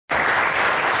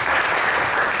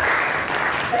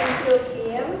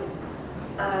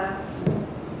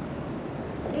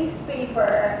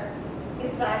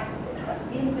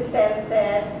been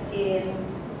presented in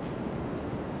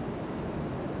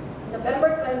November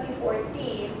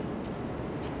 2014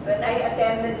 when I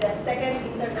attended the second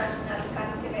international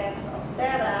conference of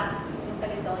SEARCA in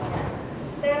Caledonia.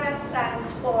 SEARCA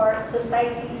stands for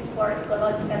Societies for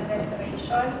Ecological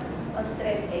Restoration,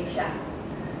 Australasia.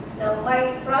 Now,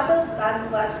 my travel plan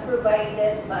was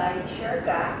provided by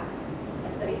SEARCA.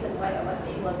 That's the reason why I was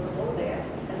able to go there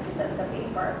and present the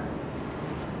paper.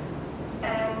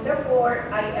 And therefore,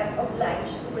 I am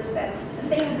obliged to present the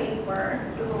same paper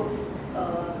to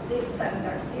this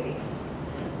seminar series.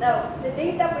 Now, the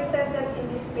data presented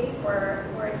in this paper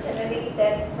were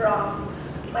generated from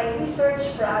my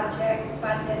research project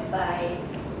funded by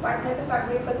Department of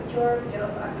Agriculture, Bureau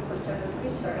of Agricultural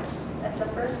Research. That's the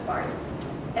first part.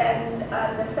 And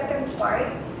the second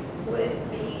part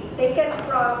would be taken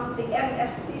from the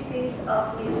MS thesis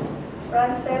of Ms.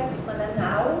 Frances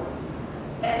Mananao.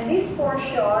 And this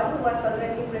portion was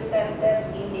already presented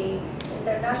in the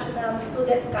International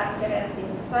Student Conference in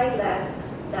Thailand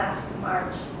last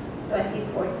March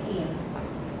 2014.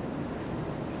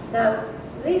 Now,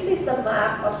 this is a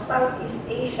map of Southeast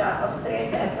Asia,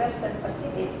 Australia, and Western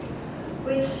Pacific,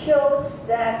 which shows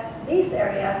that these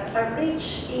areas are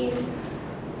rich in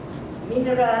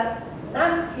mineral,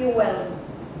 non-fuel,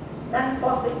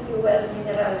 non-fossil fuel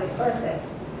mineral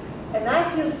resources. And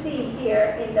as you see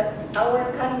here,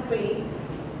 our country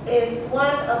is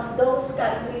one of those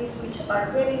countries which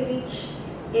are very rich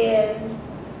in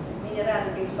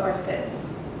mineral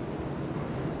resources.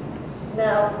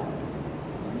 Now,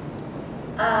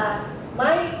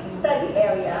 my study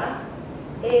area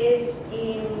is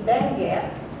in Benguet,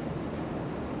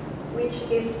 which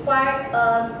is part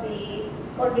of the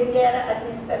Cordillera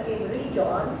Administrative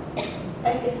Region,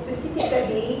 and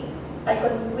specifically,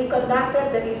 we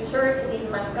conducted the research in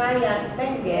Mankayan,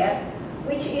 Benguet,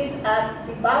 which is at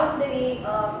the boundary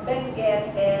of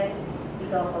Benguet and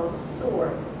Ilocos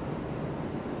Sur.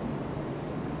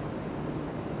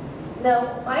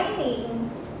 Now,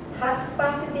 mining has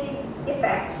positive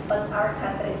effects on our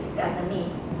country's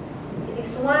economy. It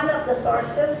is one of the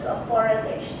sources of foreign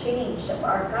exchange of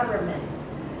our government.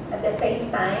 At the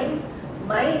same time,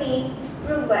 mining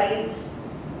provides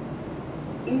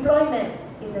employment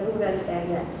in the rural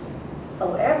areas.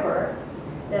 However,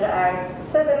 there are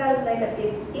several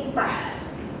negative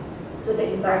impacts to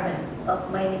the environment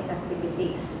of mining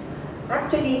activities.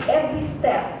 Actually, every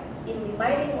step in the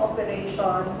mining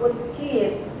operation would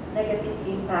give negative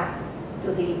impact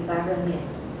to the environment.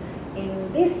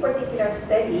 In this particular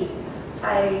study,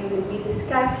 I will be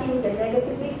discussing the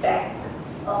negative effect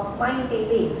of mine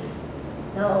tailings.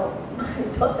 Now, my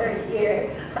daughter here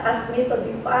asked me to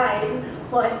define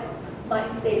what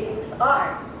mine tailings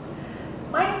are.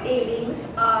 Mine tailings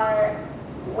are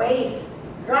waste,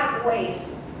 rock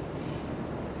waste,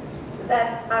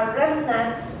 that are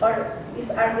remnants or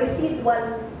these are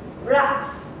residual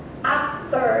rocks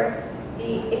after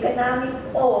the economic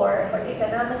or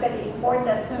economically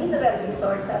important mineral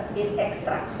resource has been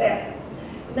extracted.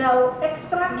 Now,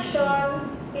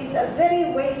 extraction is a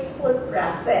very wasteful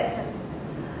process.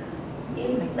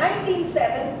 In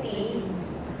 1970,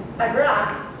 a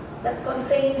rock that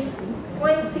contains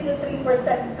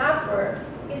 0.03% copper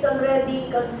is already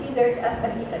considered as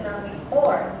an economic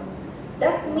ore.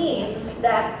 That means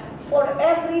that for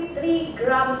every 3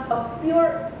 grams of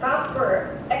pure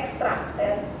copper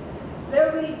extracted,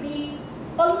 there will be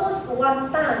almost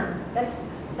 1 ton. That's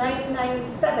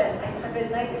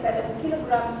 997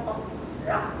 kilograms of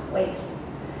rock waste.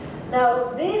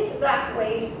 Now, these rock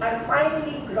waste are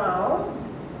finely ground,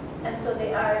 and so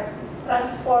they are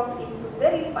transformed into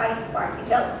very fine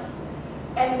particles,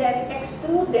 and then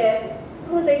extruded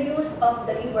through the use of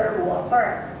the river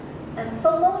water. And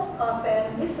so most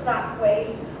often, this rock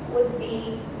waste would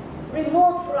be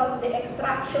removed from the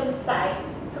extraction site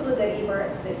through the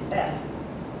river system.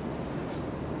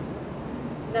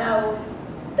 Now,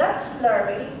 that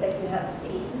slurry that you have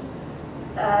seen,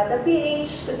 the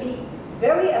pH could be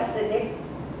very acidic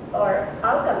or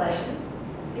alkaline,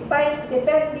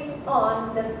 depending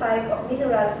on the type of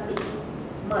minerals being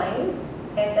mined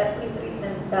and the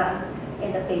pretreatment done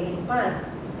in the tailing pond.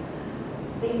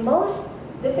 The most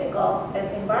difficult and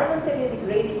environmentally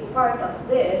degrading part of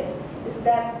this is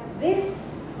that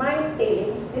these mine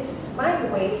tailings, this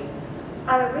mine waste,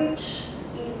 are rich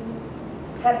in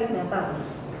heavy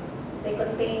metals. They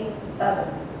contain,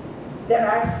 there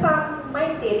are some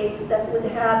mine tailings that would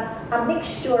have a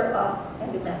mixture of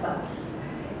heavy metals.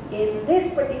 In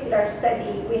this particular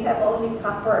study, we have only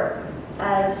copper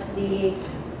as the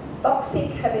toxic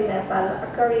heavy metal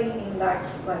occurring in large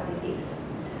quantities.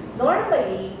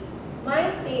 Normally,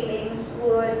 mine tailings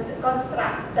would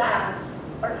construct dams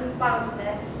or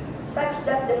impoundments such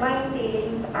that the mine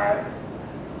tailings are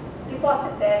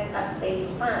deposited as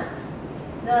tailing ponds.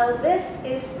 Now, this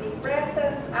is the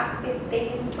present active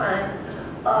tailing pond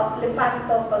of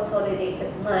Lepanto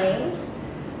Consolidated Mines.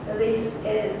 This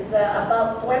is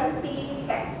about 20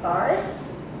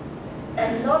 hectares.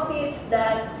 And notice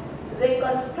that they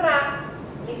construct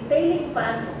the tailing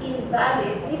ponds in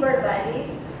valleys, river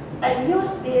valleys, and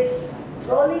use these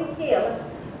rolling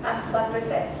hills as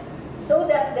buttresses so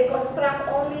that they construct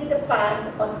only the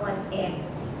pond on one end.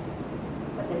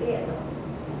 Madali, ano?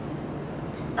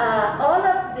 All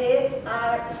of these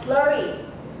are slurry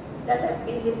that have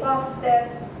been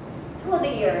deposited through the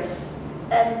years,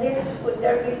 and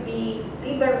there will be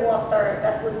river water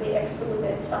that would be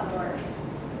excluded somewhere.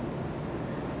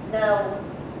 Now,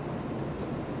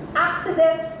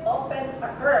 accidents often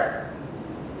occur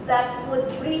that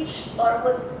would breach or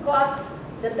would cause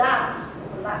the dams to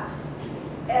collapse.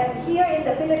 And here in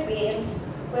the Philippines,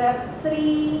 we have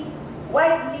three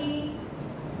widely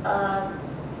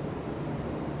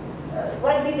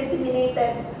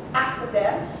disseminated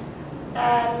accidents,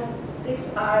 and these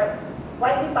are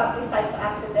widely publicized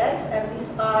accidents, and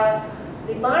these are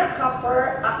the Mar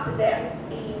Copper accident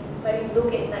in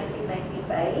Marinduque in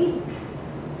 1995,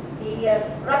 the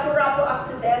Rapu-Rapu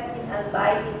accident in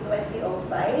Albay in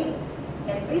 2005,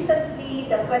 and recently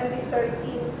the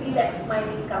 2013 Felix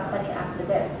Mining Company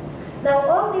accident. Now, in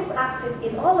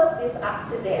all of these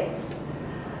accidents,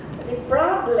 the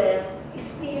problem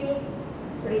still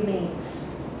remains.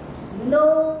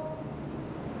 No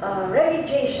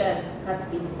remediation has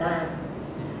been done.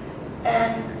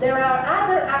 And there are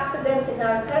other accidents in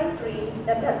our country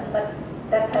that have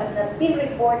not been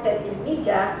reported in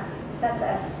media, such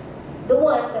as the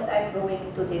one that I'm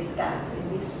going to discuss in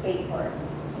this paper.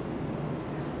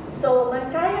 So,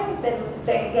 Mankayan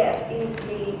Benguet is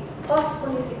the host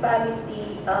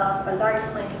municipality of a large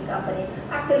mining company.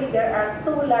 Actually, there are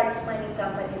two large mining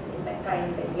companies in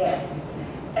Mankayan Benguet.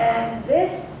 And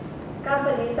these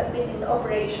companies have been in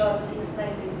operation since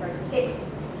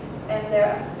 1936. And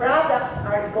their products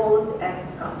are gold and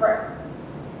copper.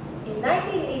 In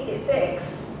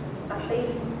 1986, a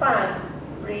tailing pond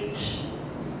breach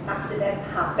accident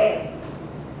happened.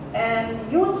 And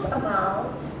huge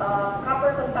amounts of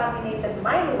copper-contaminated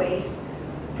mine waste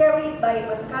carried by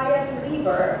Mankayan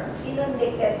River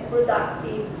inundated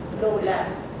productive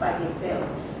lowland paddy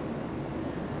fields.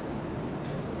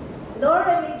 No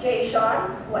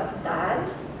remediation was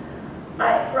done.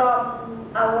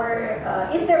 From our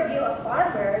interview of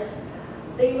farmers,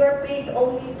 they were paid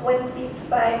only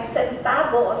 25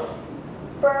 centavos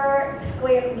per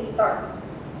square meter.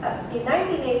 In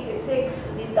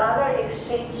 1986, the dollar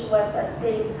exchange was, I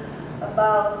think,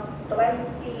 about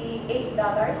 $28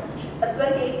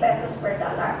 pesos per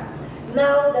dollar.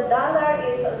 Now, the dollar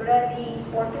is already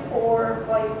 44.50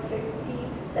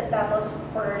 centavos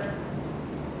per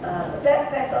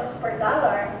pesos per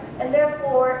dollar, and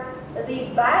therefore,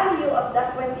 the value of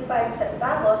that 25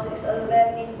 centavos is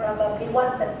already probably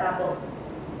 1 centavo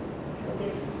to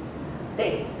this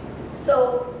day.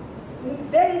 So,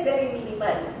 very, very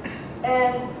minimal.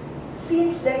 And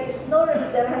since there has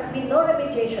been no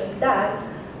remediation done,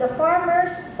 the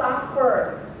farmers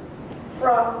suffer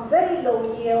from very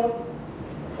low yield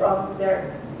from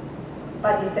their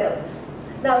paddy fields.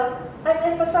 Now, I'm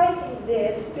emphasizing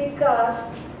this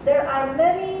because there are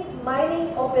many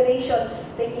mining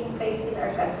operations taking place in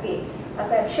our country.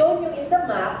 As I've shown you in the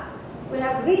map, we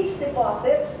have rich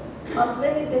deposits of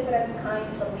many different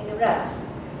kinds of minerals.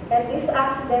 And these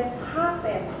accidents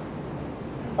happen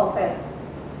often.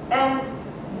 And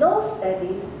no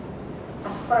studies,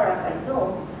 as far as I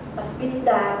know, has been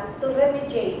done to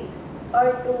remediate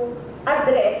or to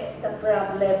address the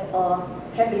problem of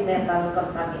heavy metal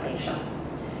contamination.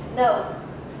 Now,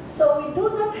 so we do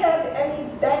not have any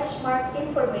benchmark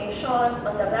information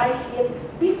on the rice yield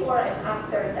before and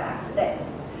after the accident.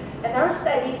 And our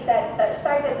studies that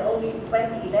started only in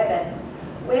 2011,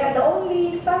 we had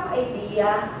only some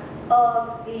idea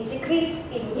of the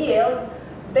decrease in yield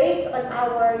based on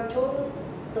our June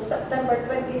to September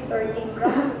 2013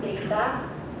 graph data,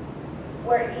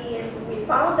 wherein we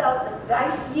found out that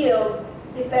rice yield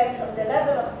depends on the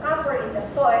level of copper in the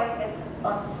soil and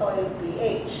on soil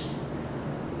pH.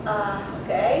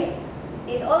 Okay,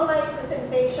 in all my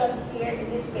presentation here in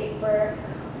this paper,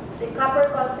 the copper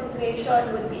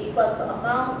concentration would be equal to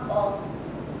amount of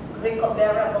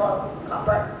recoverable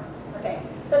copper. Okay,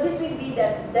 so this will be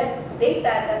the data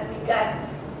that we got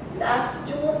last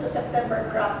June to September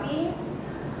cropping.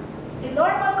 The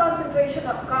normal concentration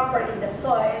of copper in the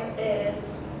soil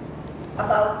is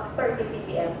about 30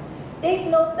 ppm. Take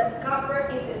note that copper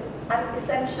is an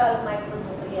essential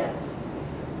micronutrient.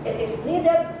 It is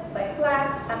needed by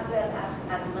plants as well as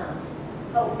animals.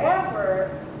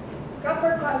 However,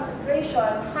 copper concentration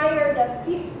higher than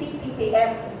 50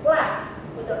 ppm in plants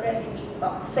would already be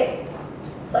toxic.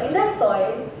 So in the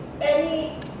soil,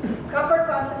 any copper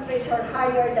concentration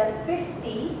higher than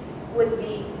 50 would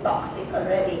be toxic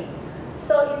already.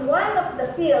 So in one of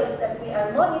the fields that we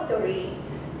are monitoring,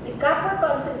 the copper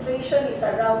concentration is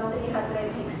around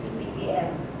 360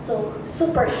 ppm, so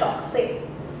super toxic.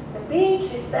 The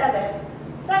pH is 7,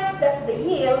 such that the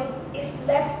yield is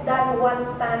less than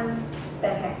 1 ton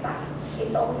per hectare.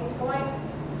 It's only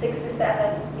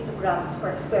 0.67 kilograms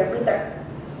per square meter.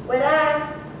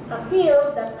 Whereas a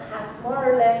field that has more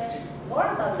or less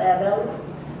normal level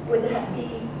would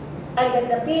be, and at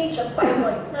the pH of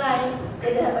 5.9,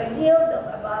 would have a yield of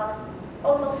about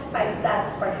almost 5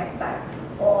 tons per hectare,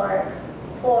 or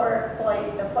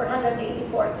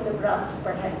 484 kilograms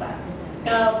per hectare.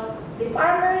 Now, the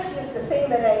farmers use the same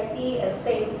variety and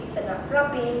same season of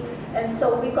cropping, and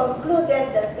so we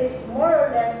concluded that this more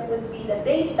or less would be the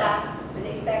data with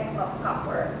the effect of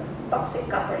copper, toxic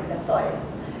copper in the soil.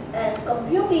 And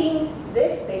computing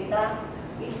this data,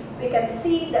 we can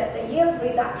see that the yield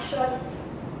reduction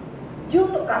due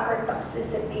to copper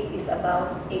toxicity is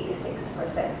about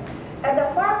 86%. And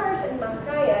the farmers in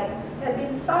Mankayan have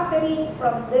been suffering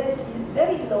from this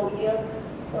very low yield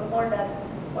for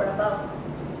about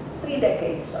 3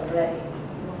 decades already.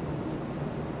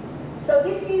 So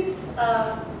this is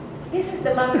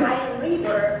the Mankayan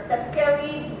River that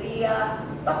carried the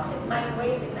toxic mine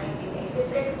waste in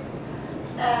 1986.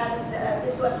 And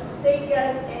this was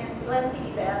taken in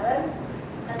 2011,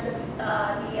 and the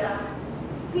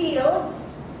fields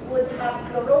would have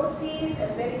chlorosis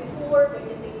and very poor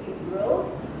vegetative growth.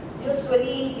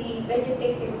 Usually, the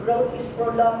vegetative growth is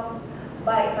prolonged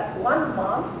by 1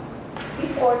 month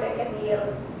before they can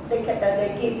yield. They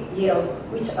give yield,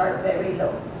 which are very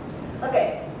low.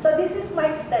 Okay, so this is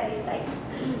my study site.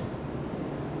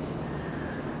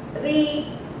 The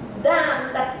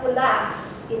dam that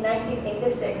collapsed in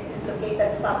 1986 is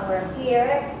located somewhere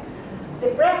here.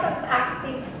 The present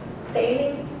active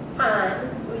tailing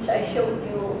pond, which I showed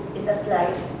you in the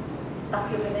slide a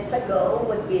few minutes ago,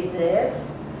 would be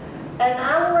this. And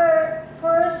our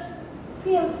first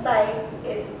field site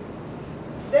is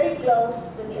very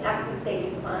close to the active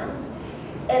tailing pond.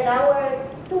 And our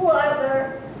 2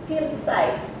 other field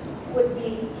sites would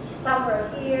be somewhere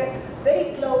here,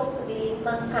 very close to the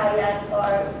Mankayan,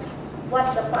 or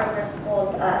what the farmers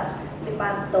called as the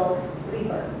Panto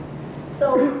River.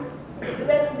 So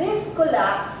when this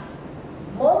collapsed,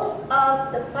 most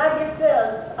of the paddy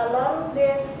fields along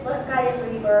this Mankayan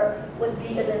River would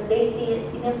be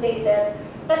inundated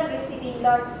and receiving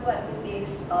large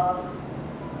quantities of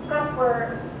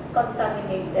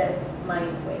copper-contaminated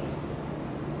mine waste.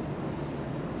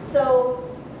 So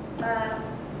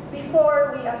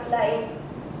before we applied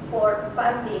for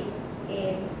funding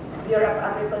in Bureau of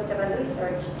Agricultural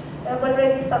Research, there were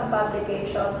already some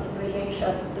publications in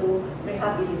relation to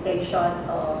rehabilitation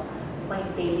of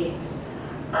mine tailings.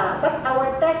 But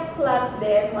our test plant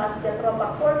then was the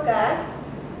Tropa forecast,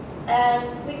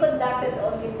 and we conducted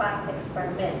only pot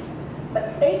experiment.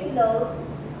 But take note,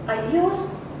 I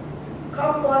used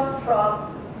compost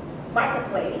from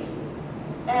market waste,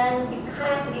 and the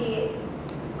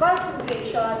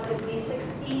concentration would be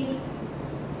 16%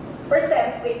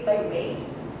 weight by weight,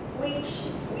 which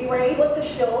we were able to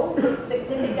show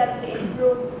significantly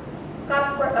improved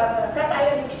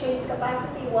cation exchange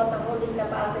capacity, water holding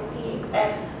capacity,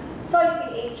 and soil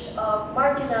pH of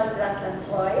marginal grassland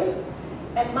soil.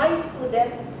 And my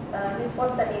student, Ms.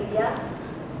 Fontanilla,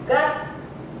 got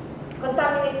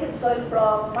contaminated soil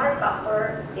from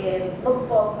Marcopper in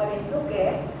Bugpong,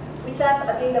 Marinduque, which has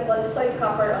available soil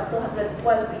copper of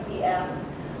 212 ppm.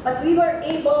 But we were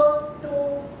able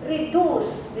to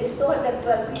reduce this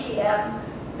 212 ppm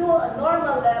to a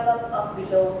normal level of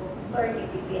below 30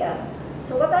 ppm.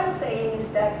 So what I'm saying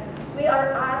is that we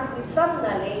are armed with some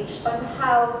knowledge on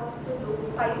how to do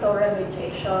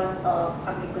phytoremediation of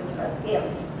agricultural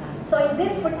fields. So in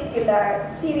this particular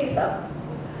series of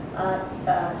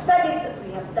studies that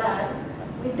we have done,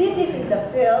 we did this in the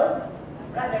field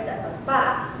rather than on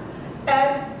pots,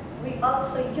 and we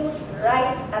also used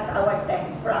rice as our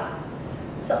test crop.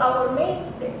 So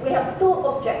we have 2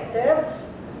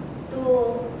 objectives: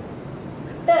 to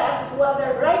test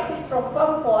whether rice from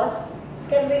compost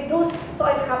can reduce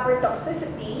soil copper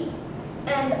toxicity,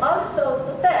 and also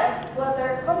to test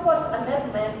whether compost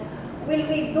amendment will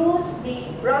reduce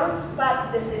the brown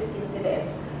spot disease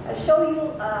incidence. I'll show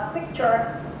you a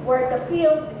picture where the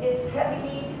field is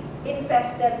heavily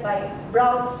infested by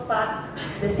brown spot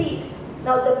disease.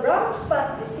 Now, the brown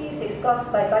spot disease is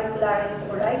caused by Bacillus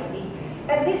oryzae,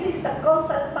 and this is the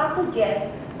causal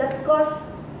pathogen that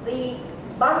caused the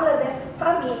Bangladesh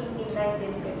famine in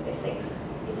 1956.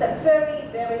 It's a very,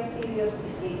 very serious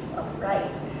disease of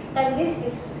rice, and this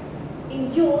is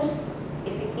induced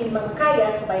in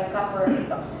Mankayan by copper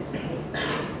toxicity.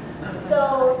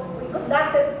 So we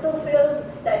conducted 2 field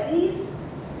studies.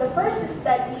 The first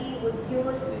study would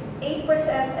use 8%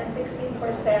 and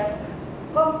 16%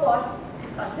 compost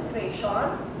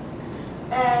concentration,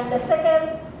 and the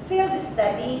second field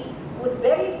study would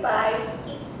verify,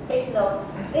 take note,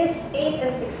 this 8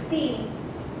 and 16%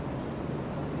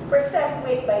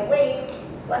 weight by weight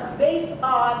was based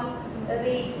on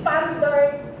the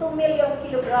standard 2 million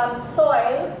kilograms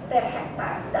soil per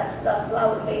hectare. That's the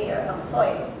plow layer of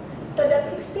soil. So that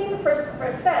 16%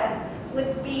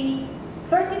 would be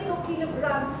 32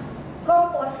 kilograms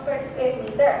compost per square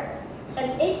meter,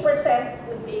 and 8%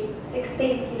 would be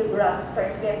 16 kilograms per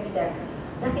square meter.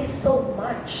 That is so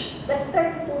much. That's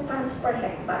 32 tons per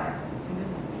hectare,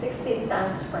 16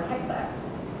 tons per hectare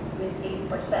with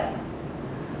 8%.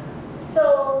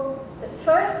 So the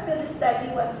first field study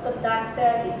was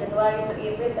conducted in January to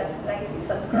April, that's dry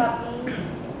season cropping in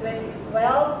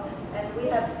 2012, and we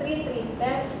have 3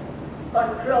 treatments: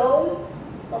 control,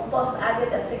 compost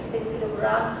added at 16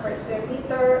 kilograms per square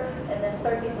meter, and then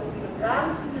 32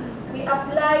 kilograms. We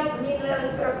applied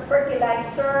mineral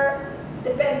fertilizer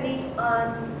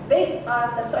based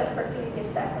on the soil fertility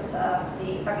status of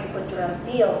the agricultural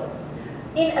field,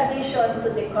 in addition to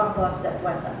the compost that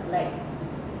was applied.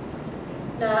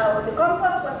 Now, the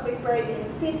compost was prepared in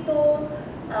situ,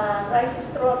 rice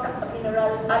straw,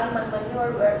 mineral, animal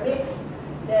manure were mixed,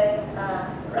 then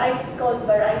rice called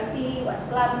variety was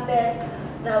planted.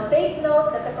 Now, take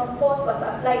note that the compost was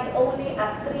applied only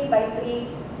at 3 by 3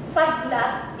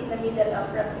 sublat in the middle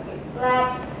of replicate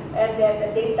plats, and then the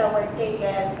data were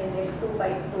taken in this 2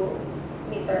 by 2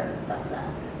 meter sublat.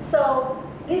 So,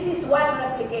 this is one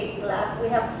replicate plat. We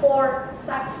have 4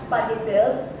 such paddy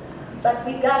fields, but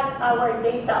we got our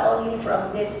data only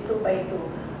from this 2 by 2.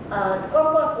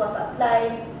 Compost was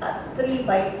applied at 3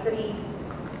 by 3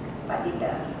 paddy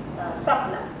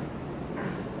sublat.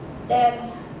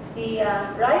 Then the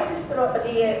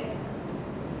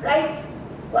rice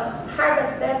was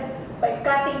harvested by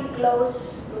cutting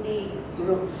close to the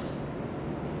roots.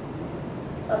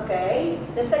 Okay,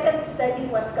 the second study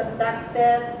was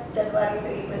conducted January to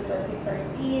April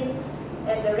 2013,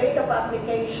 and the rate of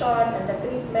application and the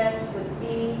treatments would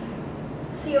be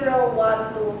 0,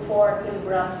 1 to 4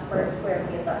 kilograms per square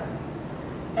meter.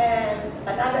 And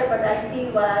another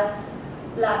variety was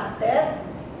planted.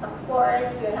 Of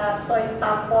course, you have soil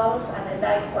samples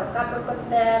analyzed for copper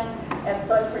content and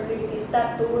soil fertility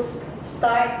status,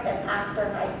 start and after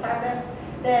rice harvest.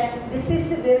 Then disease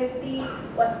severity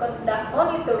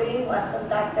monitoring was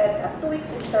conducted at 2 weeks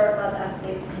interval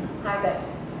until harvest.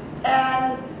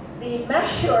 And the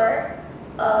measure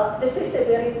of disease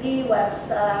severity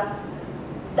was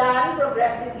done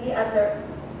progressively under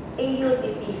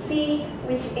AUDPC,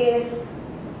 which is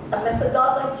a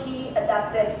methodology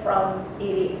adapted from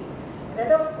IRI. And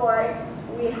then, of course,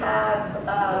 we have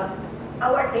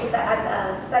our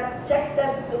data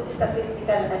subjected to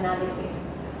statistical analysis.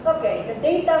 Okay, the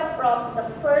data from the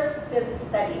first field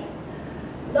study.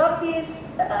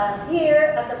 Notice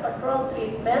here at the control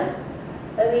treatment,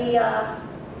 the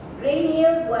grain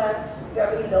yield was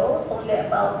very low, only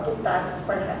about 2 tons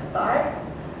per hectare.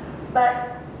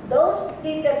 But those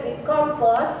treated with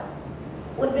compost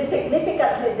would be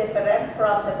significantly different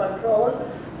from the control,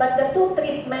 but the 2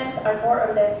 treatments are more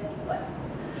or less equal.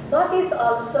 Notice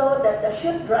also that the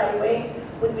shoot dry weight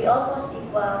would be almost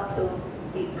equal to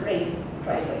the grain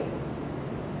dry weight.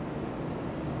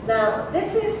 Now,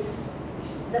 this is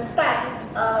the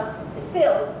stand of the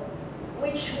field,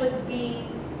 which would be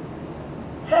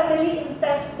heavily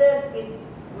infested with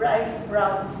rice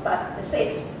brown spot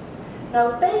disease.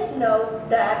 Now, take note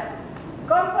that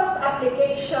compost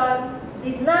application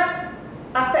did not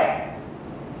affect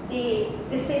the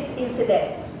disease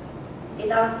incidence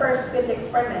in our first field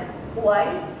experiment.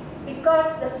 Why?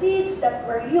 Because the seeds that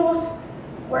were used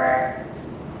were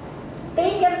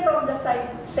taken from the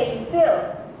same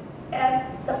field, and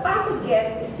the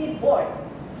pathogen is seed-borne,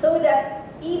 so that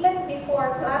even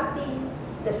before planting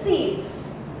the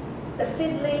seeds, the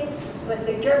seedlings, when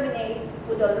they germinate,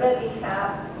 would already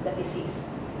have the disease.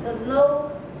 So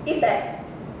no effect.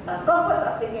 Compost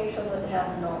application would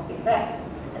have no effect.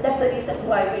 And that's the reason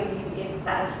why we view it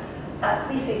as a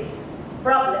thesis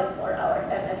problem for our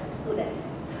MS students.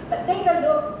 But take a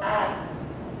look at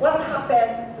what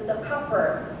happened to the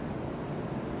copper.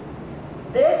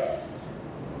 This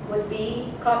would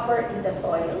be copper in the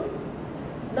soil.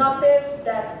 Notice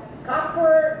that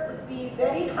copper would be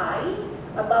very high,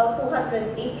 about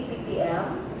 280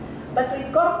 ppm. But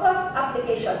with compost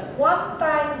application,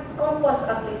 one-time compost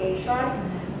application,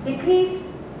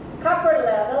 decreased copper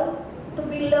level to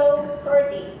below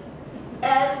 30.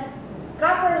 And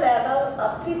copper level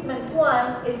of treatment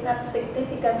 1 is not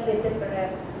significantly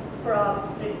different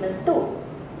from treatment 2.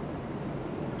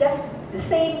 Just the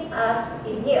same as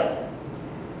in yield.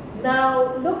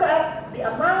 Now, look at the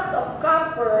amount of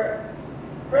copper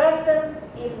present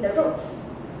in the roots.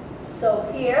 So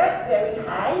here, very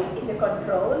high in the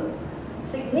control,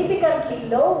 significantly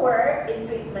lower in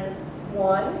treatment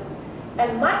 1,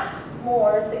 and much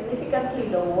more significantly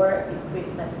lower in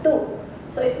treatment 2.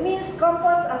 So it means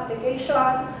compost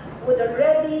application would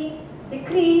already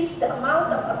decrease the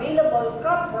amount of available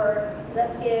copper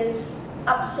that is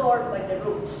absorbed by the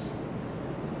roots.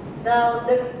 Now,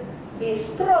 the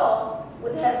straw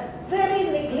would have very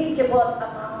negligible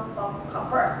amount of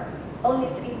copper, only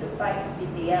 3 to 5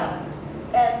 ppm,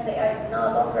 and they are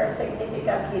no longer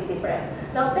significantly different.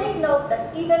 Now, take note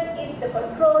that even if the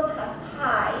control has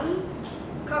high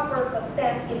copper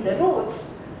content in the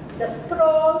roots, the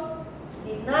straws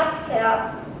did not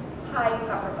have high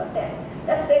copper content.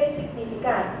 That's very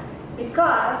significant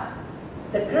because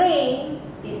the grain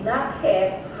did not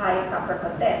have high copper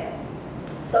content.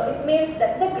 So it means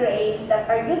that the grains that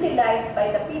are utilized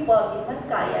by the people in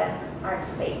Mankayan are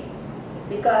safe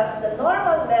because the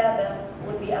normal level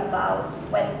would be about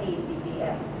 20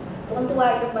 ppm.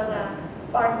 Tuwan-tuwa yung mga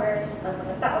farmers,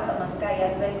 mga tao sa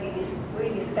Mankayan when we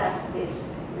discuss these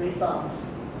results.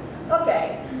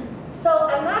 Okay,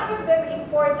 so another very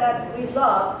important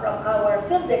result from our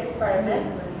field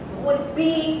experiment would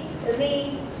be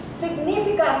the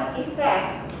significant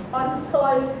effect on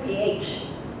soil pH.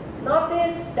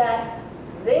 Notice that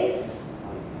this,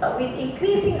 with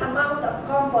increasing amount of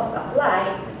compost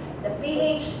applied, the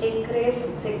pH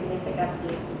increased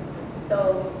significantly.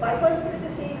 So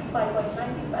 5.66,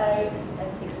 5.95, and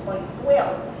 6.12.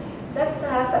 That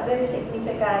has a very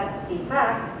significant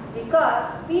impact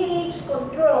because pH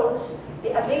controls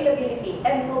the availability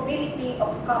and mobility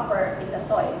of copper in the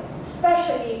soil,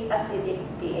 especially acidic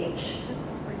pH.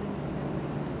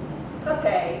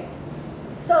 Okay,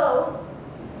 so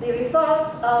the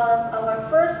results of our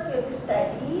first field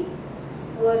study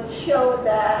would show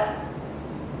that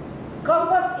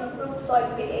compost improves soil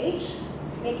pH,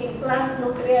 making plant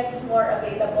nutrients more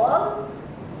available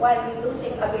while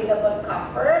reducing available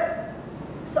copper.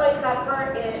 Soil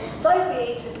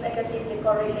pH is negatively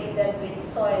correlated with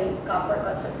soil copper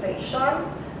concentration.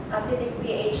 Acidic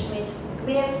pH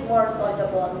means more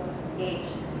soluble pH.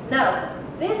 Now,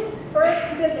 this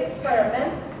first field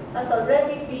experiment has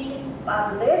already been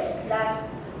published last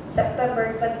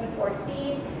September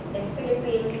 2014 in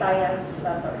Philippine Science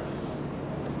Letters.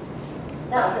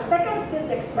 Now, the second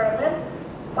field experiment,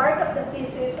 part of the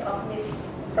thesis of Ms.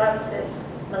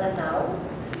 Frances Malanao.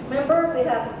 Remember, we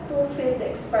have 2 field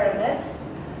experiments,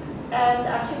 and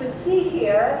as you will see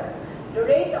here, the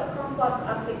rate of compost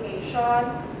application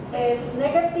is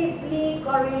negatively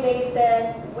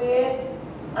correlated with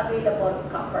available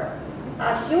copper.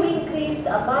 As you increase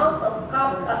the amount of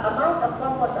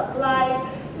compost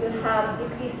applied, you have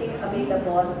decreasing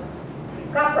available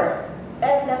copper,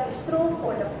 and that is true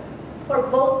for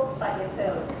both paddy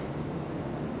fields.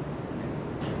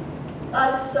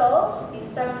 Also, in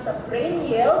terms of grain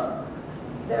yield,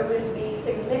 there will be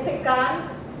significant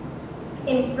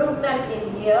improvement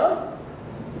in yield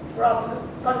from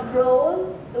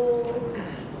control to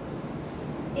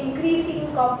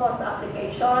increasing compost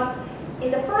application.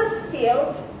 In the first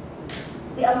field,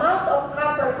 the amount of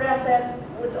copper present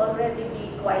would already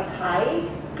be quite high,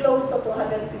 close to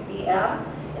 200 ppm.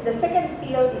 In the second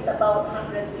field, is about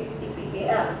 150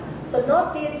 ppm. So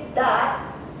notice that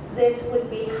this would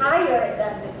be higher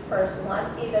than this first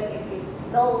one, even if it's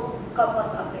no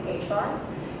compost application.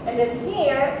 And then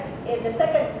here, in the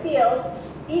second field,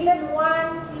 even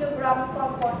 1 kilogram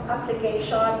compost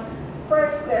application per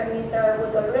square meter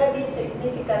would already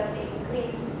significantly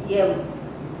increase yield.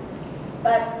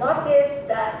 But notice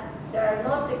that there are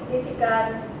no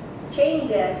significant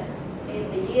changes in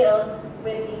the yield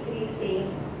with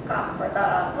increasing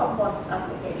compost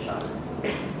application.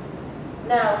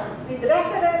 Now, with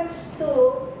reference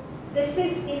to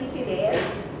disease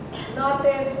incidence,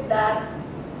 notice that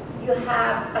you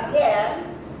have,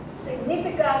 again,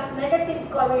 significant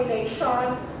negative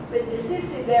correlation with disease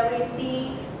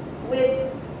severity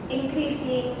with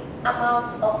increasing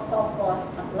amount of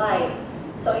compost applied.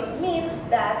 So it means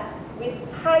that with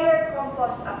higher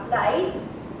compost applied,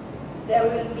 there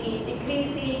will be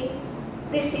decreasing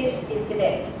disease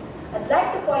incidence. I'd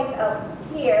like to point out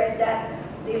here that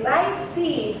the rice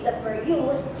seeds that were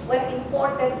used when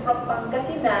imported from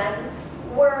Pangasinan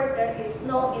where there is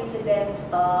no incidence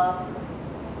of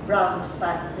brown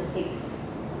spot disease.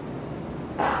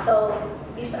 So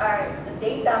these are the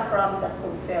data from the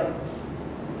two fields.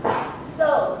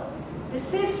 So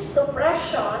disease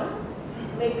suppression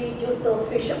may be due to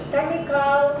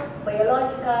physiochemical,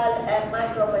 biological, and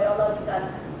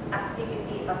microbiological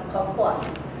activity of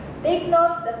compost. Take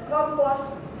note that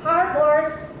compost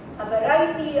harbors a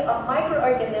variety of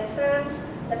microorganisms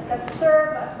that can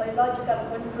serve as biological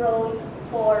control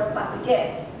for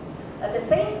pathogens. At the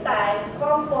same time,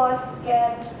 compost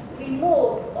can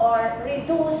remove or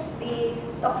reduce the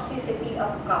toxicity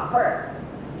of copper.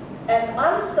 And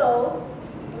also,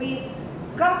 with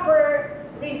copper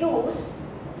reduced,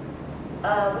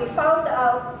 we found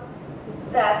out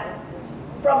that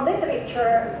from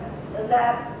literature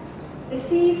that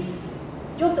disease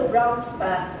due to brown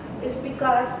spot is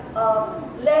because of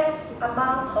less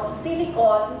amount of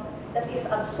silicon that is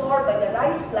absorbed by the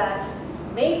rice plants,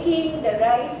 making the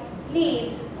rice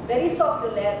leaves very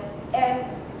succulent, and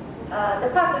the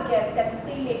pathogen can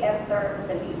freely enter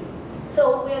the leaf.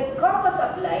 So with compost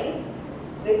applied,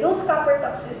 reduced copper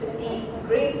toxicity,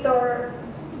 greater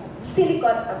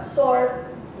silicon absorbed,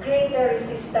 greater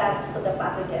resistance to the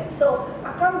pathogen. So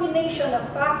a combination of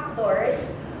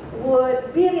factors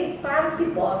would be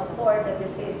responsible for the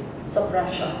disease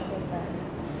suppression.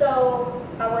 So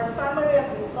our summary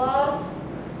of results,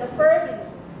 the first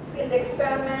field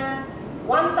experiment,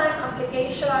 one-time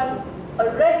application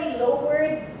already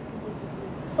lowered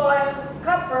soil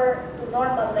copper to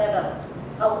normal level.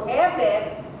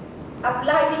 However,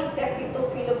 applying 32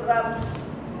 kilograms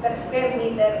per square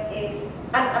meter is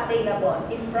unattainable,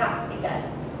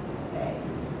 impractical. Okay.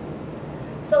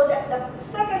 So that the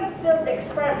second field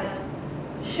experiment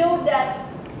showed that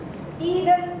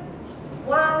even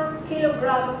 1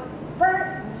 kilogram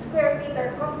per square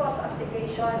meter compost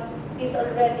application is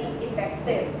already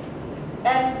effective.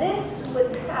 And this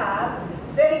would have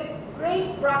very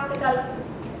great practical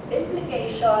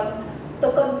implication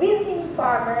to convincing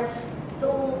farmers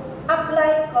to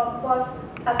apply compost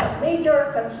as a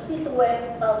major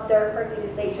constituent of their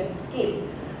fertilization scheme.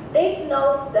 Take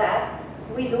note that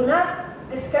we do not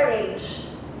discourage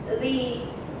the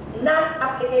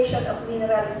non-application of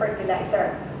mineral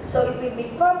fertilizer. So it will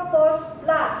be compost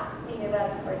plus mineral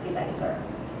fertilizer.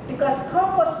 Because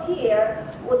compost here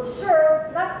would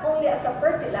serve not only as a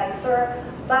fertilizer,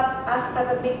 but as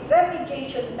a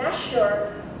remediation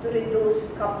measure to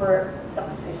reduce copper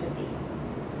toxicity.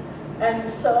 And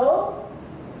so,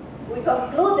 we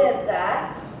concluded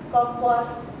that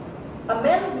compost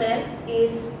amendment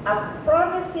is a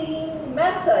promising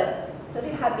method to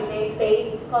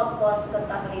rehabilitate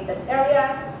compost-contaminated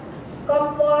areas.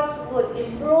 Compost would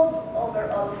improve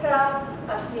overall health,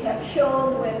 as we have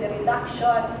shown with the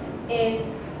reduction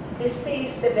in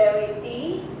disease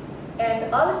severity.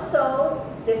 And also,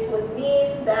 this would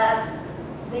mean that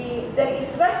there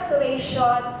is restoration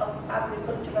of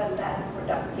agricultural land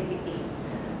productivity.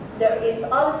 There is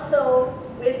also,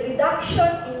 with reduction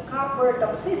in copper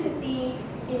toxicity,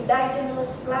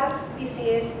 indigenous plant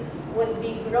species would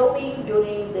be growing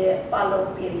during the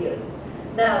fallow period.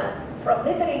 Now, from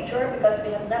literature, because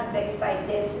we have not verified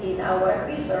this in our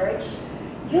research,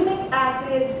 humic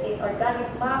acids in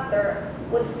organic matter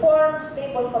would form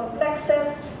stable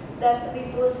complexes that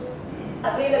reduce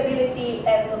availability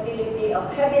and mobility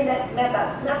of heavy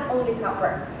metals, not only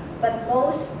copper, but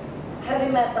most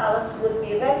heavy metals would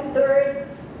be rendered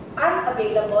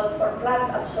unavailable for plant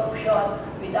absorption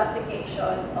with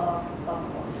application of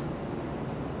compost.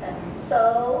 And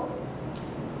so,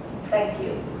 thank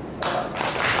you.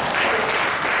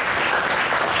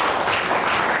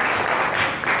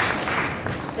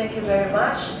 Thank you very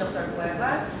much, Dr.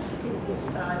 Cuevas.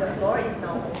 The floor is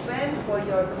now open for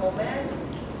your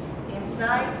comments,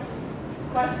 insights,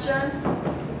 questions.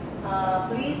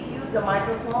 Please use the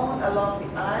microphone along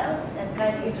the aisles and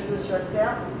kindly introduce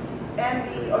yourself and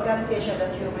the organization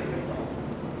that you represent.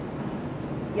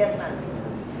 Yes, ma'am.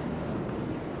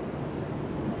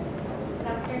 Good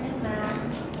afternoon,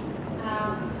 ma'am.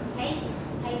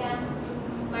 I am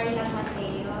Marila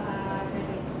Mateo, a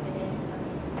graduate student of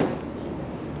this university.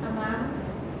 Ma'am,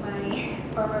 my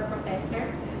former professor.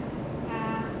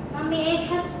 May I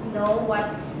just know what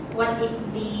is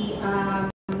the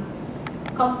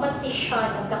composition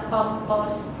of the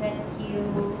compost that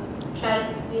you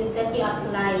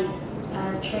applied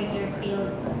during your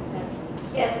field study?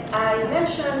 Yes, I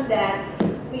mentioned that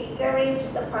we encourage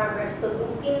the farmers to do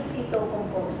in situ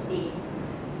composting.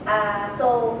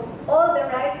 So all the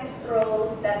rice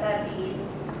straws that have been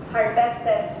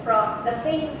harvested from the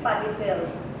same paddy field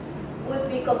would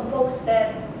be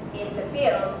composted in the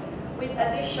field with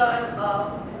addition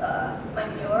of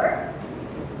manure,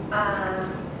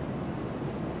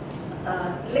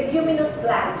 leguminous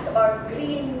plants or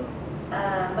green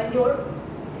manure,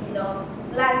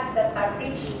 plants that are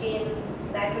rich in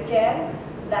nitrogen,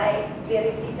 like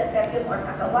Gliricidia septium or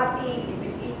cacahuate,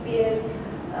 ipil,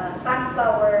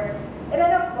 sunflowers, and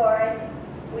then of course,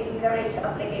 we encourage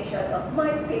application of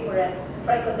my favorite,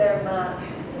 Trichoderma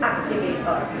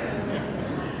activator.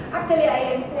 Actually,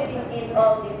 I am putting in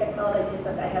all the technologies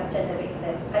that I have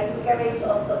generated. I encourage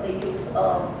also the use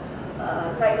of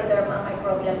Trichoderma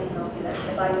microbial inoculant,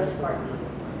 the Baños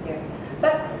here.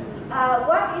 But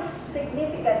what is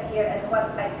significant here and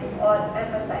what I keep on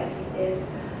emphasizing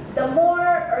is the more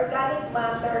organic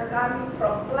matter coming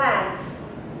from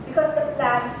plants, because the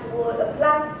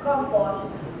plant compost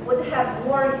would have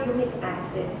more humic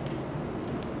acid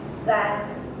than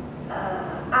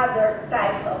other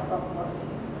types of compost.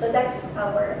 So that's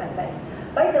our advice.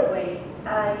 By the way,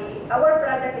 our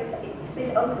project is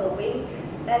still ongoing,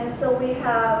 and so we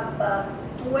have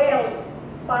 12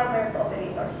 farmer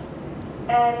operators.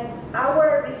 And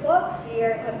our results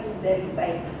here have been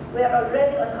verified. We are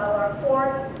already on our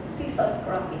 4th season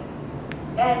cropping.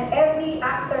 And every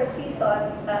after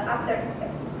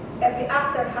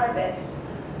harvest,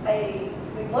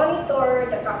 we monitor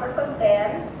the copper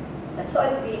content, the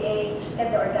soil pH,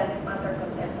 and the organic matter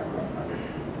content of the soil.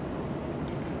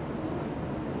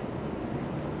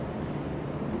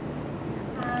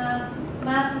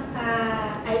 Ma'am,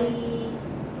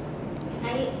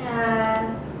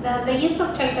 the use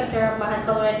of trichoderma has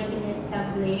already been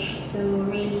established to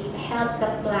really help the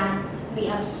plant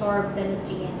reabsorb the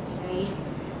nutrients, right?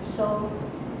 So,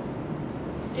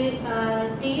 do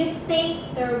you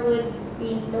think there would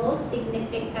be no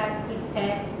significant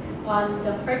effect on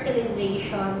the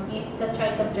fertilization if the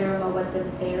trichoderma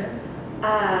wasn't there?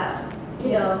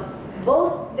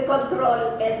 Both the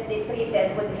control and the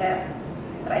treated would have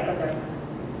trichoderma.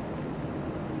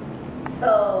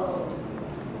 So,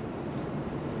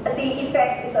 the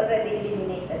effect is already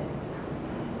eliminated.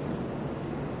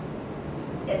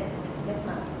 Yes. Yes,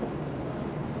 ma'am.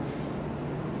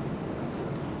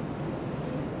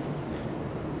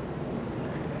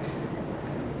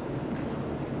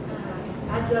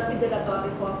 Adjusted laboratory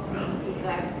po ng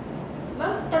CCAR.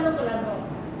 Ma'am, tanong ko lang mo,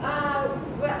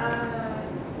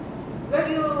 were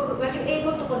you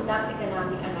able to conduct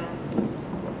economic analysis?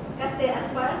 Kasi as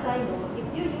far as I know, if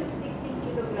you use 16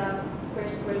 kilograms per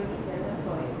square meter na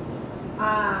soil,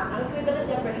 ang equivalent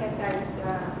niya per hectare is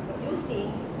producing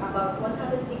about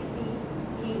 160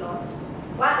 kilos,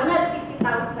 160,000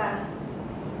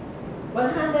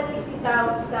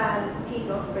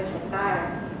 kilos per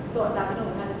hectare. So, ang dami ng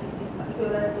 160,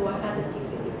 equivalent to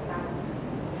 166 tons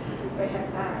per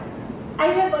hectare.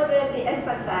 I have already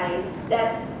emphasized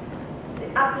that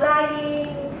applying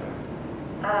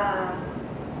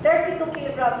 32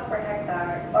 kilograms per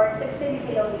hectare or 16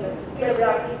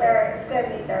 kilograms per square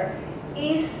meter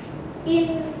is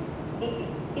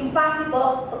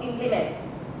impossible to implement.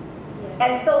 Yes.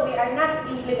 And so we are not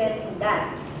implementing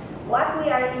that. What we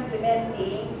are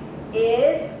implementing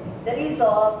is the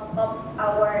result of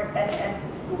our NS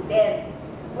student,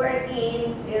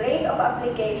 wherein the rate of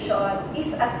application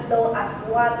is as low as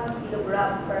 1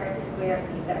 kilogram per square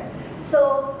meter.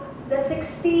 So the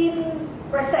 16%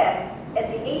 and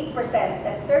the 8%,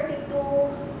 that's 32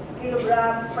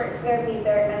 kilograms per square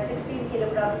meter and 16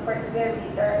 kilograms per square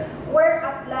meter, were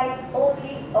applied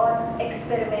only on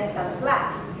experimental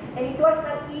plants. And it was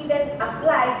not even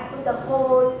applied to the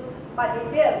whole paddy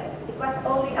field. It was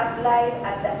only applied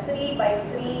at the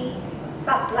 3x3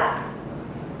 subplat.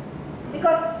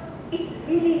 Because it's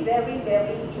really very,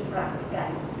 very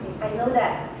impractical. I know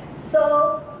that.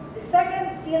 So, the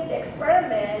second field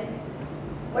experiment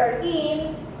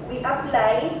wherein we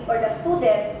applied, or the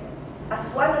student, as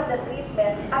one of the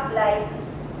treatments, applied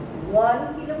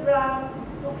 1 kilogram,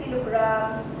 2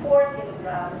 kilograms, 4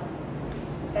 kilograms.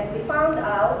 And we found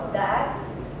out that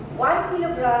 1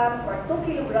 kilogram or 2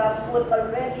 kilograms would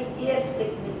already give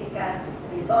significant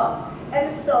results.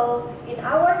 And so, in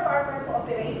our farmer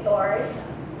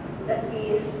cooperators, that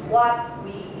is what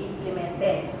we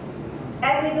implemented.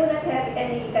 And we do not have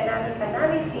any economic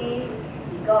analysis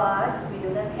because we do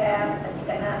not have an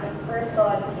economic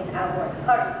person in our,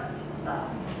 or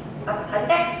an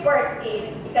expert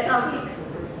in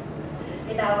economics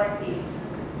in our team.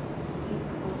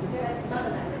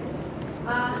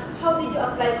 how did you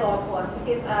apply compost? Is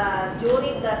it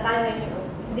during the time when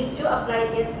did you apply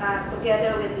it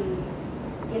together with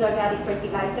the inorganic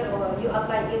fertilizer, or you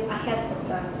applied it ahead of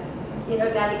the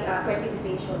inorganic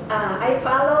fertilization? I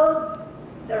followed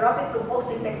the rapid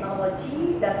composting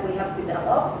technology that we have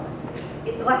developed.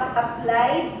 It was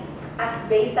applied as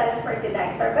basal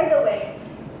fertilizer. By the way,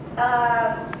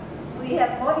 we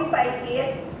have modified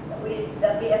it with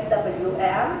the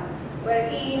BSWM,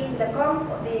 wherein the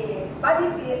paddy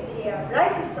field, the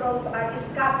rice straws are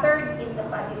scattered in the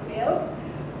paddy field,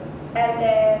 and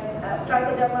then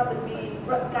trichoderma would be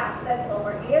broadcasted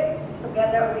over it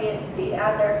together with the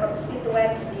other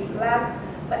constituents, the plant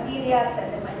materials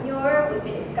and the manure would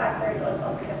be scattered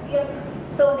all over the field.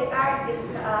 So they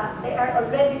are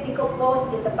already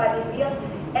decomposed in the paddy field,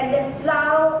 and then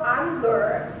plow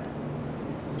under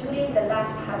during the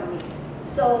last harvest.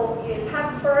 So you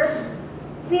have first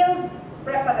field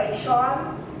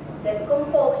preparation, then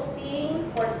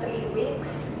composting for 3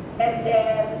 weeks, and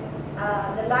then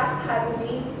the last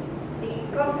harvest, the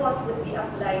compost would be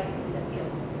applied in the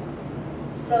field,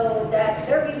 so that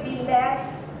there will be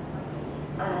less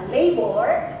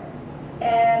labor,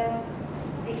 and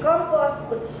the compost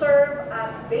would serve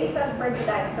as basal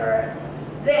fertilizer,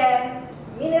 then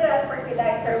mineral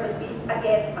fertilizer will be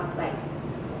again applied.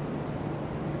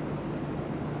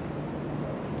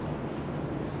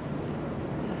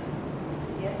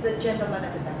 Yes, the gentleman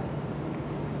at the back.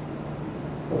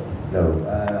 Hello,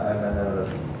 I'm another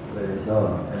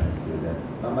liaison and student.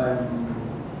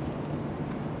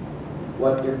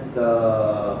 What if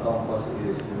the compost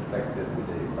is infected with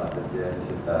a pathogen?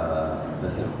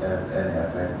 Does it have any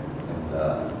effect in the...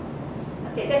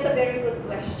 Okay, that's a very good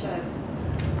question.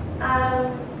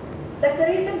 That's the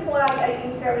reason why I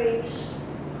encourage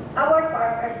our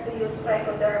farmers to use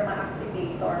trichoderma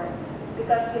activator,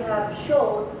 because we have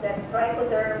shown that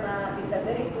trichoderma is a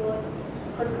very good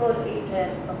control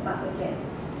agent of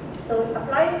pathogens. So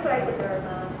applying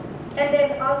trichoderma, and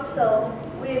then also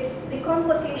with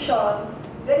decomposition,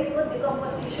 very good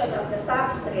decomposition of the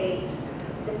substrates,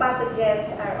 the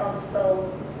pathogens are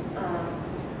also,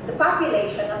 the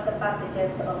population of the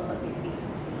pathogens also decrease.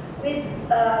 With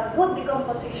good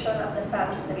decomposition of the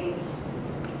substrates,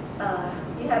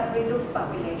 you have reduced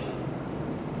population.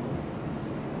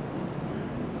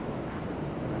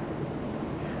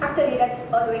 Actually, that's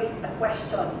always a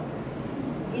question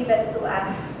given to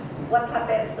us, what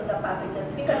happens to the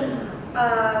pathogens, because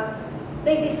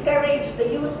they discourage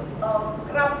the use of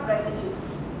crop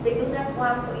residues. They do not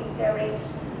want to encourage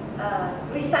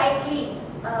recycling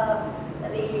of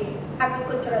the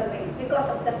agricultural waste because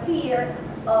of the fear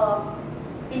of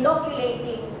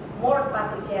inoculating more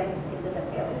pathogens into the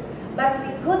field. But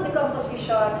with good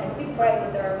decomposition and with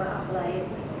trichoderma applied,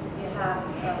 you have,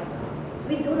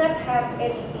 we do not have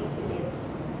any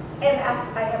incidents. And as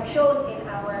I have shown in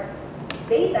our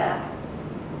data,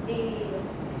 the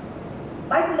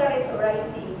Bipolaris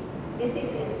oryzae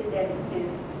disease incidence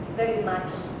is very much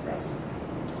suppressed.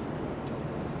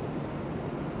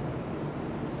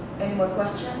 Any more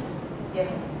questions?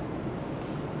 Yes.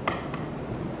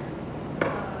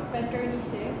 Benguet,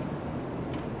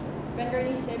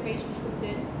 PhD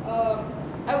student.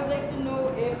 I would like to know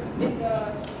if in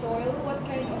the soil, what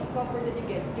kind of copper did you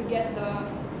get? You get the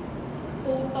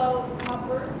total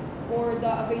copper or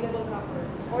the available copper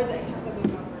or the extractable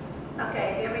copper?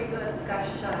 Okay, very good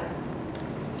question.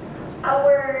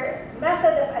 Our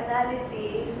method of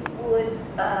analysis would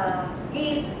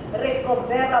give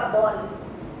recoverable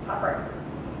copper.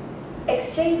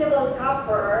 Exchangeable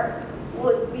copper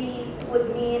would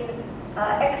mean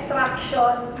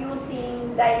extraction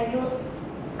using dilute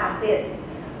acid.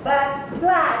 But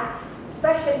plants,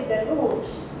 especially the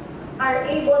roots, are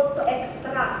able to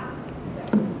extract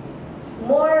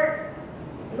more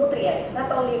nutrients,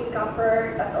 not only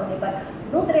copper, but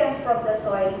nutrients from the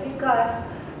soil, because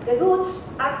the roots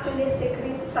actually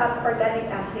secrete some organic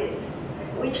acids,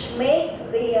 which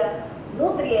make the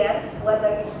nutrients, whether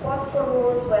it's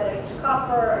phosphorus, whether it's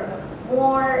copper,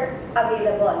 more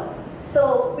available.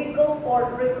 So we go for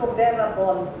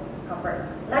recoverable copper,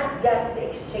 not just the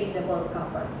exchangeable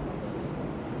copper.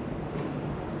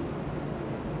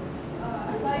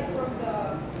 Aside from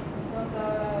the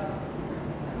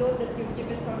note that you've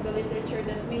given from the literature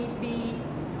that may be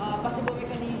possible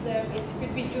mechanism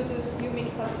could be due to humic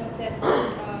substances,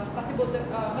 possible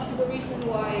reason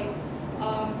why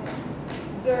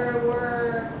there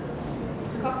were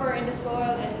copper in the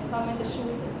soil and some in the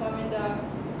shoot and some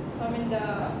in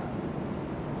the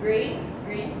grain.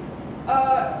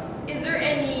 Is there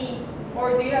any,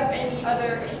 or do you have any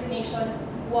other explanation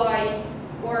why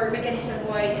or mechanism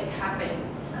why it happened?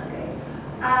 Okay.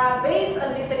 Based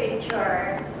on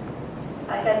literature,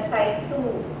 I can cite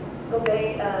two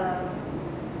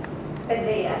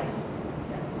Pendeas.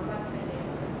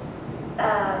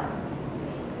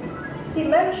 She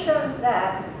mentioned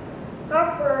that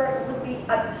copper would be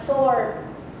absorbed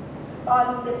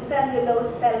on the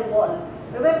cellulose cell wall.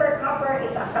 Remember, copper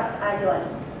is a cation,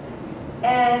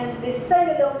 and the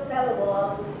cellulose cell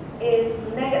wall is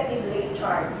negatively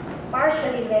charged,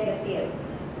 partially negative.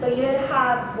 So you'll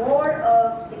have more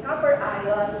of the copper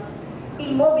ions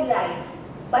immobilized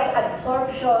by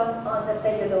absorption on the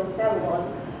cellulose cell wall.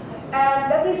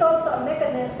 And that is also a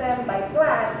mechanism by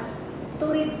plants to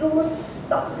reduce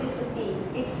toxicity.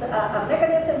 It's a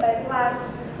mechanism by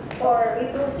plants for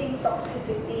reducing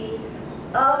toxicity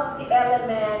of the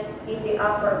element in the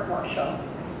upper portion.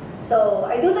 So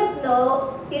I do not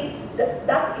know if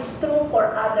that is true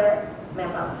for other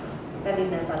metals, heavy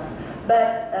metals.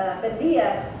 But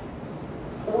Pendeas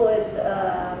would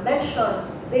mention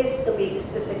this to be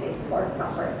specific for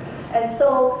copper. And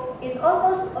so in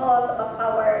almost all of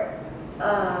our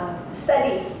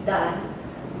studies done,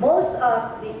 most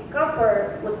of the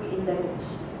copper would be in the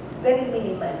roots, very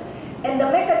minimal. And the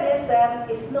mechanism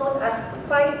is known as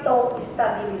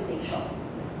phytostabilization.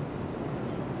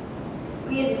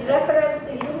 With reference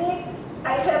to humic,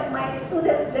 I have my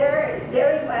student there,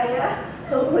 Jeremiah,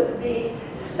 who would be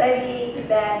studying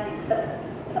that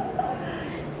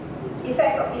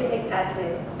effect of humic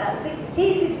acid.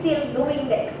 He's still doing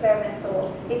the experiment,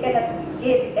 so he cannot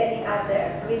give any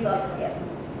other results yet.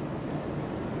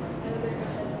 Another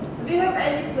question. Do you have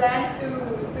any plans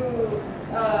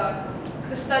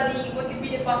to study what could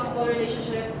be the possible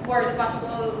relationship or the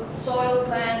possible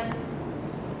soil-plant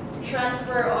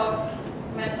transfer of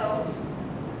metals?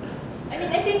 I mean,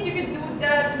 I think you could do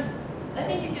that. I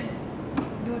think you could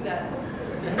do that.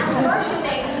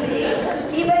 Unfortunately,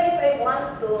 even if I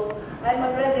want to, I'm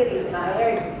already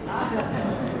retired.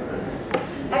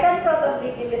 I can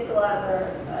probably give it to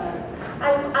other.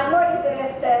 I'm more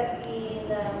interested in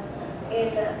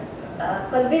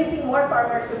convincing more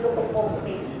farmers to do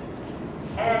composting,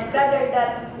 and rather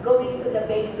than going to the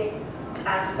basic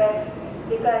aspects,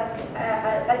 because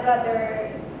I'd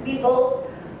rather devote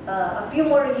a few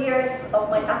more years of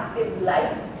my active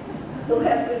life to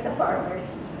help with the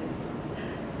farmers.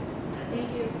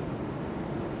 Thank you.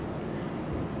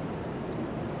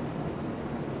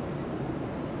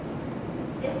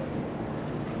 Yes.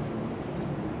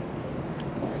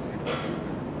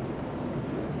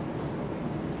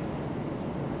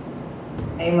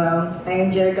 Hi ma'am,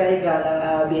 I'm Jerka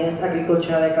Igalang, BS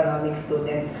Agricultural Economics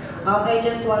student. I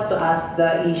just want to ask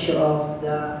the issue of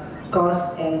the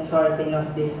cost and sourcing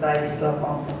of this rice straw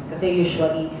compost. Kasi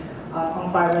usually, ang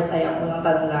farmers ay ang unang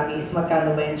tanong lagi is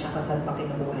magkano ba yan tsaka saan pa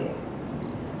kinukuha yun?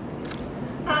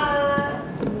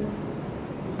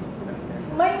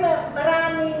 May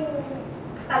maraming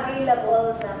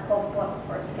available na compost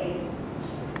for sale.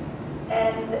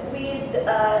 And with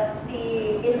the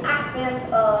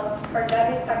enactment of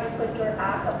Organic Agriculture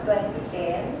Act of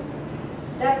 2010,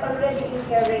 that already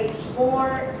encouraged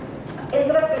more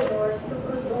entrepreneurs to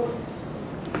produce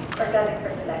organic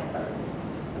fertilizer.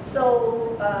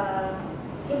 So,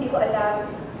 hindi ko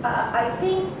alam. I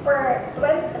think per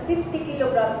 50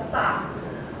 kilogram sack,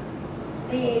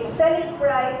 the selling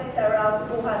price is around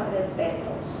 200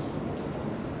 pesos.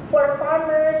 For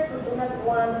farmers who do not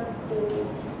want to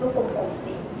do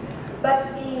composting.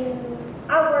 But in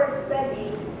our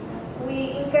study,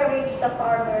 we encourage the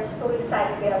farmers to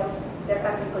recycle their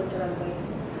agricultural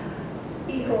waste.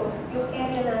 Iho, yung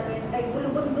area namin ay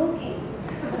bulubundukin.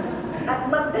 At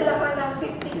magdala ka ng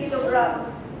 50 kilogram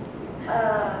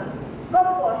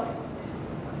compost,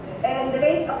 and the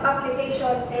rate of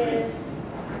application is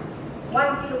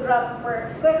 1 kilogram per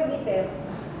square meter,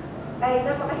 ay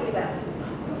napakahirap.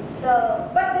 So,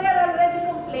 but they are already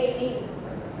complaining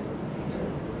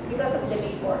because of the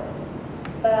labor.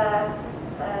 But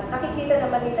nakikita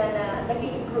naman nila na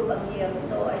nag-i-improve ang yield,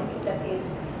 so I think that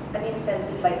is an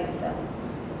incentive by itself.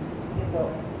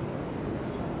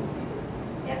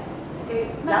 Yes.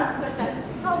 Okay, last question.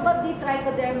 How about the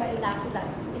trichoderma inoculant?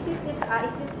 Is it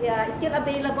still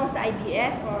available sa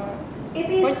IBS or? It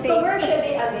is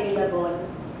commercially available.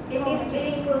 It is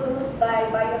being produced by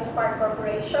Baños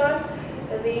Corporation.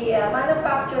 The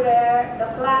manufacturer, the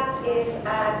plant is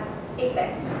at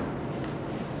APEC.